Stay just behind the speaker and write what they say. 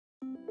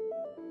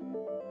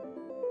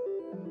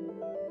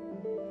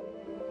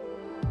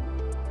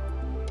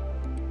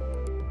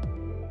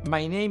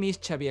My name is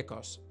Xavier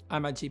Cos.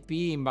 I'm a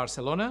GP in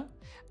Barcelona.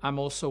 I'm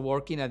also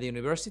working at the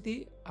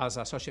university as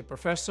associate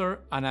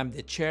professor, and I'm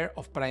the chair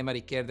of Primary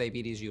Care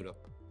Diabetes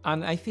Europe.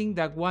 And I think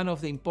that one of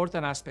the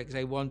important aspects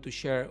I want to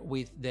share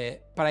with the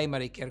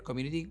primary care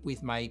community,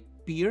 with my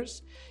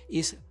peers,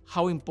 is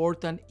how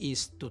important it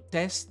is to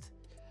test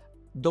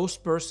those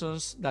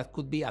persons that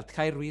could be at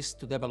high risk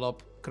to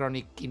develop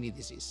chronic kidney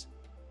disease.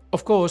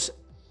 Of course,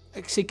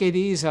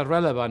 CKD is a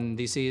relevant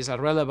disease, a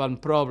relevant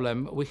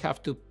problem. We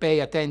have to pay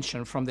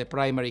attention from the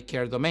primary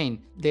care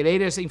domain. The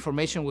latest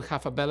information we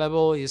have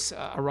available is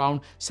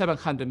around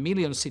 700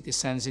 million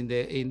citizens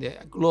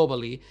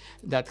globally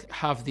that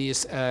have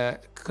this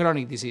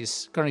chronic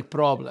disease, chronic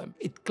problem.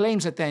 It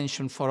claims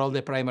attention for all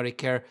the primary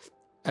care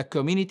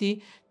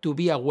community to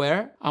be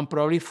aware, and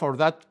probably for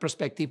that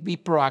perspective, be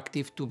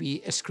proactive to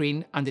be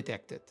screened and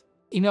detected.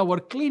 In our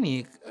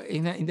clinic,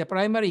 in the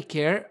primary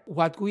care,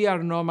 what we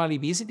are normally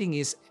visiting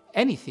is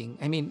anything.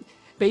 I mean,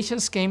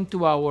 patients came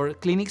to our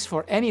clinics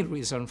for any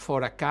reason,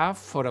 for a cough,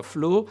 for a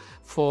flu,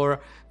 for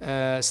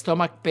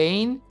stomach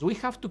pain. We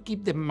have to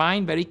keep the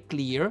mind very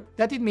clear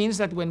that it means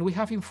that when we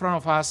have in front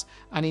of us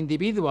an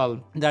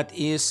individual that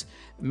is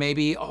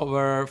maybe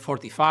over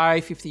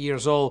 45, 50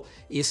 years old,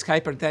 is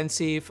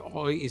hypertensive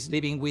or is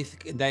living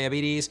with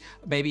diabetes,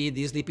 maybe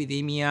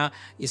dyslipidemia,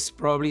 is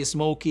probably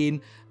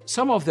smoking.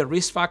 Some of the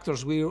risk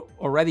factors we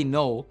already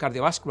know,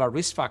 cardiovascular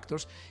risk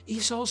factors,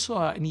 is also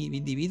an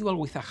individual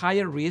with a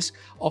higher risk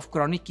of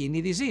chronic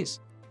kidney disease.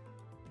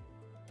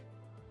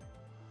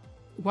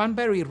 One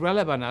very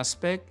relevant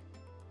aspect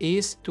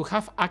is to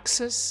have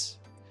access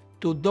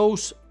to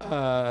those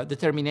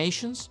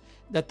determinations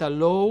that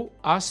allow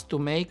us to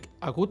make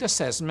a good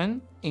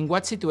assessment in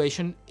what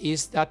situation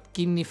is that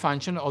kidney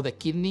function or the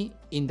kidney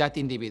in that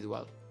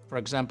individual. For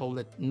example,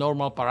 the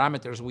normal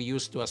parameters we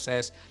use to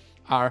assess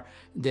are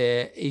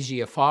the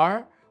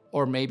eGFR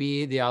or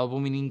maybe the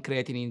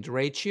albumin-creatinine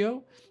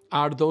ratio,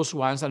 are those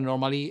ones that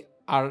normally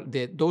are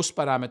those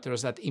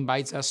parameters that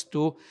invites us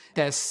to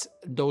test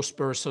those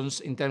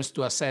persons in terms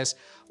to assess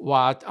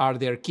what are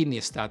their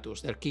kidney status,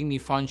 their kidney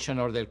function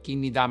or their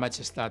kidney damage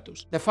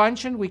status. The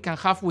function we can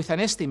have with an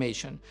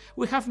estimation.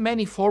 We have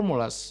many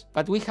formulas,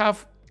 but we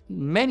have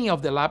many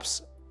of the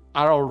labs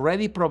are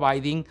already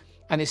providing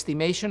an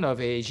estimation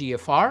of a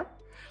GFR.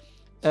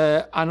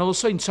 And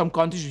also in some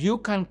countries, you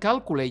can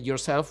calculate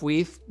yourself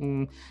with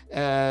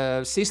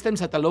systems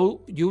that allow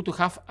you to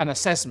have an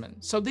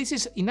assessment. So this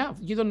is enough.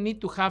 You don't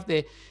need to have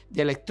the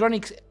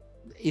electronics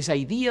is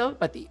ideal,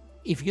 but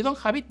if you don't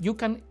have it, you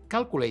can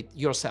calculate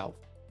yourself.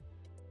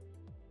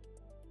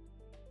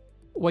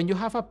 When you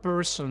have a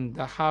person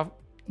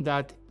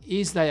that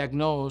is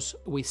diagnosed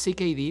with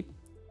CKD,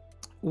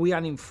 we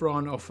are in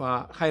front of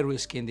a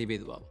high-risk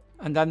individual.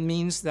 And that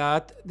means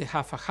that they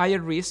have a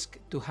higher risk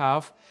to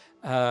have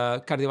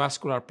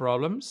cardiovascular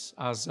problems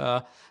as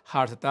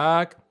heart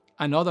attack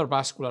and other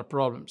vascular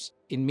problems.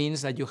 It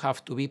means that you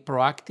have to be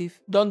proactive,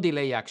 don't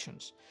delay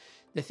actions.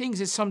 The thing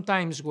is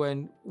sometimes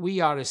when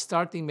we are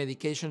starting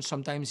medication,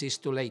 sometimes it's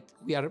too late.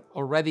 We are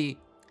already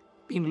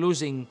been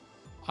losing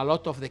a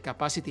lot of the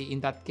capacity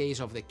in that case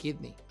of the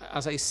kidney.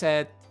 As I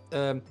said,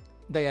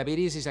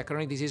 diabetes is a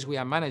chronic disease we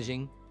are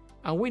managing,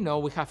 and we know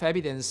we have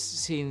evidence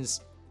since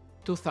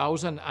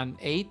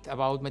 2008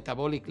 about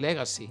metabolic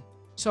legacy.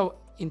 So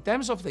in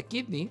terms of the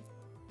kidney,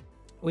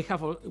 we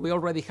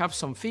already have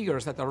some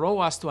figures that allow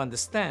us to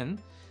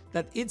understand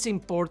that it's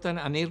important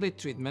an early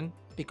treatment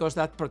because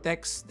that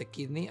protects the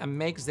kidney and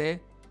makes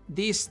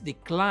this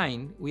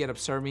decline we are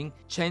observing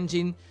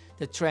changing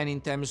the trend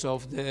in terms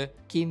of the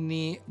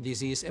kidney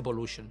disease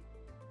evolution.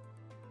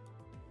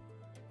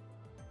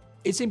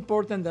 It's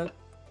important that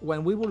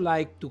when we would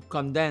like to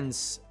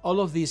condense all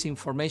of this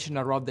information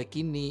around the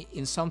kidney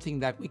in something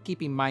that we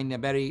keep in mind in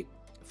a very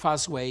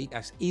fast way,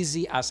 as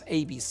easy as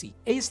ABC.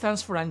 A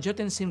stands for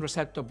angiotensin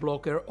receptor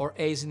blocker or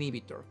ACE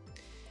inhibitor.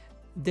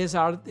 These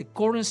are the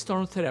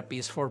cornerstone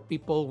therapies for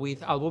people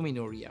with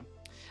albuminuria.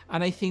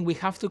 And I think we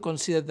have to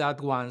consider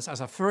that once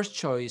as a first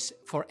choice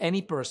for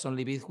any person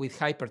living with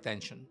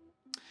hypertension.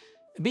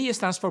 B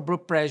stands for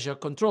blood pressure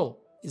control.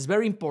 It's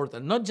very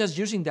important, not just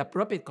using the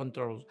appropriate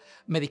control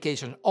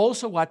medication,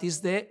 also what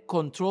is the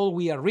control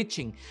we are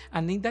reaching.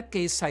 And in that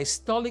case,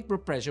 systolic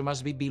blood pressure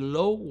must be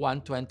below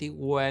 120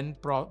 when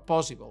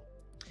possible.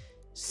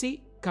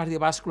 C,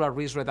 cardiovascular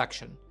risk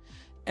reduction.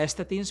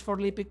 Statins for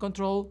lipid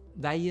control,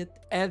 diet,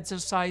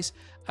 exercise,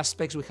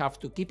 aspects we have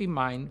to keep in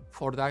mind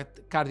for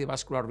that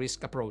cardiovascular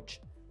risk approach.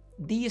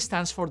 D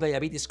stands for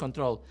diabetes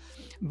control.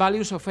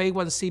 Values of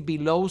A1C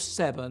below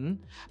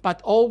 7,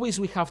 but always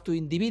we have to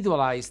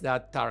individualize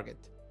that target.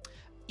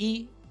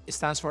 E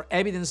stands for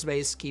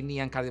evidence-based kidney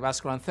and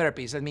cardiovascular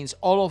therapies. That means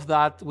all of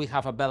that we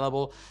have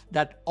available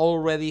that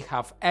already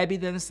have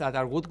evidence that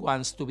are good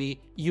ones to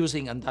be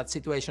using in that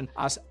situation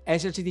as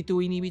SGLT2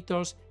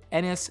 inhibitors,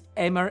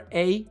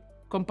 NS-MRA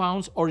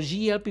compounds, or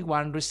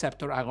GLP-1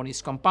 receptor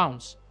agonist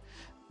compounds.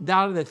 There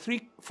are the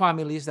three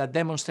families that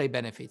demonstrate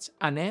benefits.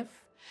 An F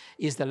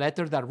is the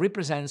letter that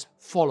represents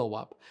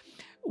follow-up.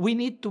 we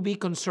need to be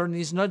concerned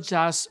is not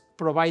just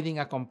providing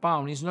a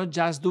compound, it's not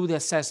just do the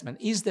assessment,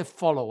 it's the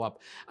follow-up.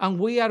 And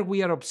we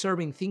are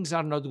observing things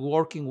are not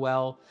working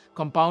well,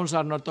 compounds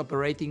are not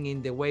operating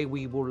in the way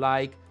we would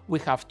like, we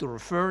have to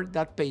refer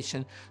that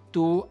patient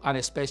to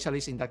a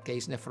specialist, in that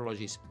case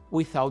nephrologist,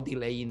 without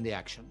delaying the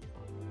action.